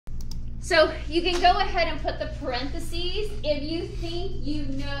So you can go ahead and put the parentheses if you think you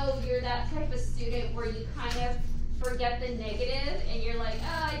know you're that type of student where you kind of forget the negative and you're like,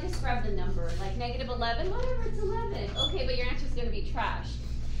 oh, I just grabbed the number, like negative 11, whatever, it's 11. Okay, but your answer is going to be trash.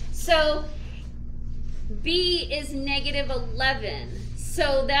 So B is negative 11.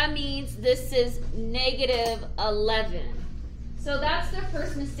 So that means this is negative 11. So that's the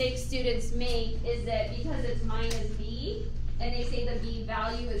first mistake students make, is that because it's minus B, and they say the B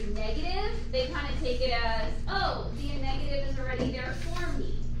value is negative, they kind of take it as, oh, the negative is already there for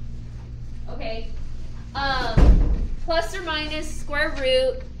me. Okay. Plus or minus square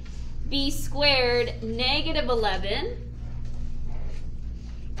root B squared negative 11.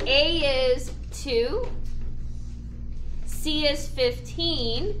 A is 2. C is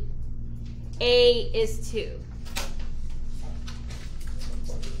 15. A is 2.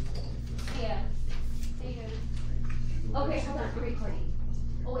 Yeah. Okay, hold on, I'm recording.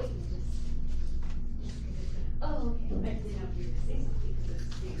 Oh, wait. Oh, okay. I didn't know if you were going to say something because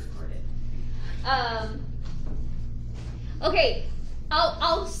it's being recorded. Okay,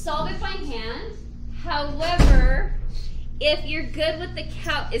 I'll solve it by hand. However, if you're good with the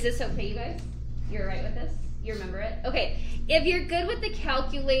is this okay, you guys? You're right with this? You remember it? Okay, if you're good with the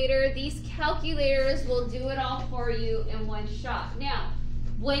calculator, these calculators will do it all for you in one shot. Now,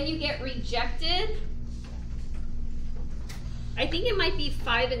 when you get rejected, I think it might be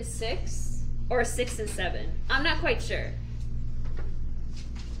 5 and 6 or 6 and 7. I'm not quite sure.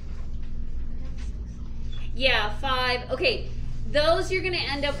 Yeah, 5. Okay, those you're going to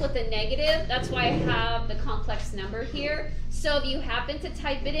end up with a negative. That's why I have the complex number here. So if you happen to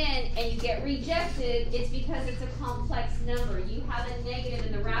type it in and you get rejected, it's because it's a complex number. You have a negative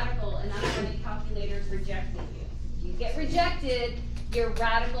in the radical, and that's why the calculator's rejecting you. If you get rejected, your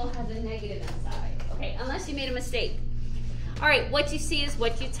radical has a negative inside. Okay, unless you made a mistake. All right, what you see is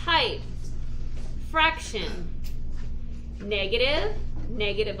what you type. Fraction. Negative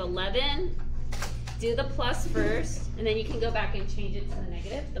 11. Do the plus first, and then you can go back and change it to the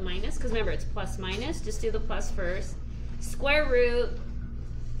negative, the minus, because remember, it's plus minus. Just do the plus first. Square root,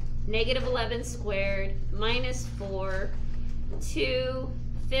 negative 11 squared, minus 4, 2,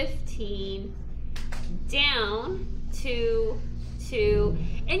 15, down to 2.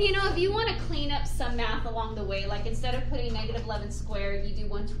 And you know, if you want to clean up some math along the way, like instead of putting negative 11 squared, you do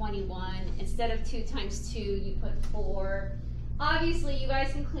 121. Instead of 2 times 2, you put 4. Obviously, you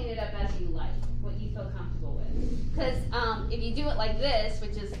guys can clean it up as you like, what you feel comfortable with. Because if you do it like this,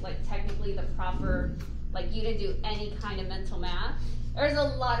 which is like technically the proper, like you didn't do any kind of mental math, there's a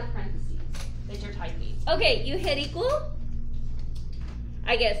lot of parentheses that you're typing. Okay, you hit equal.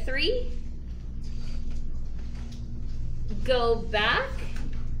 I get 3. Go back,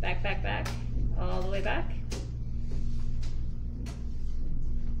 all the way back.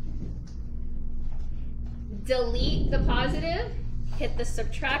 Delete the positive, hit the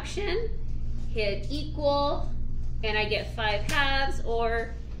subtraction, hit equal, and I get 5/2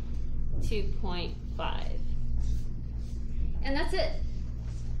 or 2.5. And that's it.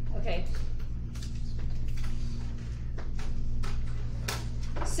 Okay.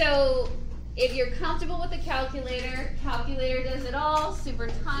 So if you're comfortable with the calculator does it all, super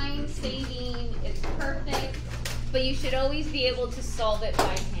time saving, it's perfect, but you should always be able to solve it by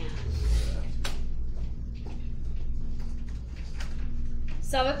hand.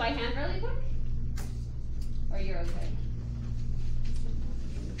 Solve it by hand really quick? Or you're okay?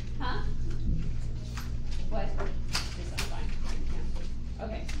 Huh? What? This is fine. Yeah.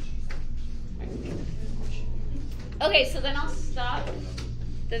 Okay. Okay, so then I'll stop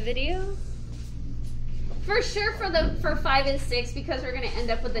the video. For sure for 5 and 6, because we're gonna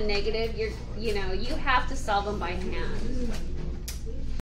end up with a negative, you have to solve them by hand.